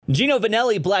Gino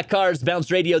Vanelli, Black Cars,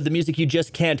 Bounce Radio, the music you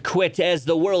just can't quit. As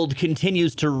the world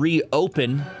continues to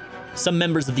reopen, some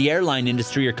members of the airline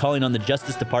industry are calling on the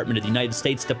Justice Department of the United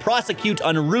States to prosecute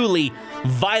unruly,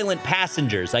 violent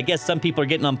passengers. I guess some people are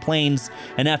getting on planes,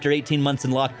 and after 18 months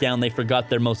in lockdown, they forgot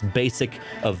their most basic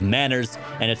of manners,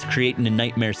 and it's creating a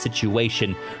nightmare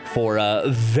situation for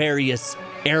various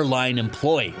airline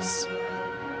employees.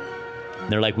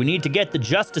 They're like, we need to get the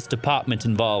Justice Department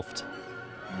involved.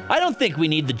 I don't think we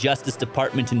need the Justice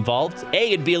Department involved.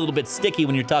 It'd be a little bit sticky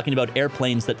when you're talking about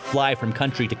airplanes that fly from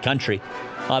country to country.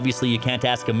 Obviously, you can't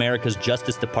ask America's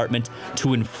Justice Department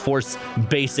to enforce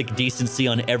basic decency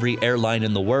on every airline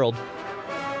in the world.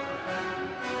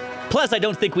 Plus, I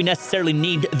don't think we necessarily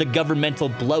need the governmental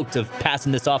bloat of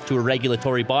passing this off to a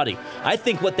regulatory body. I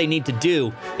think what they need to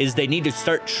do is they need to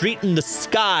start treating the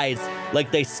skies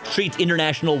like they treat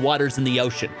international waters in the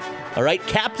ocean. All right,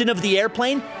 captain of the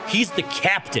airplane, he's the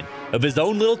captain of his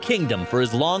own little kingdom for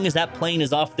as long as that plane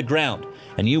is off the ground.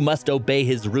 And you must obey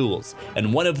his rules.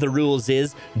 And one of the rules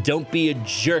is don't be a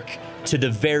jerk to the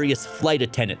various flight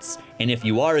attendants. And if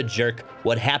you are a jerk,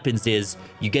 what happens is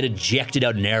you get ejected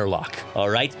out an airlock, all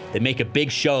right? They make a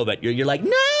big show of it. You're like,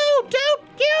 no,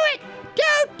 don't do it.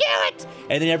 Don't do it.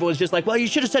 And then everyone's just like, well, you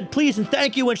should have said please and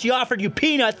thank you when she offered you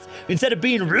peanuts instead of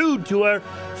being rude to her.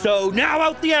 So now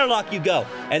out the airlock you go.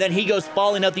 And then he goes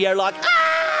falling out the airlock.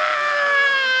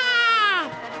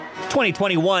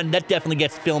 2021, that definitely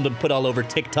gets filmed and put all over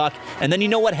TikTok. And then you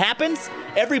know what happens?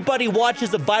 Everybody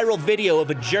watches a viral video of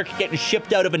a jerk getting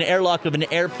shipped out of an airlock of an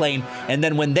airplane, and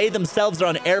then when they themselves are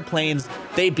on airplanes,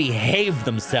 they behave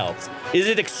themselves. Is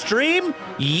it extreme?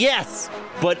 Yes,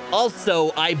 but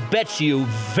also, I bet you,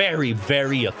 very,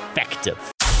 very effective.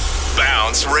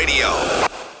 Bounce Radio.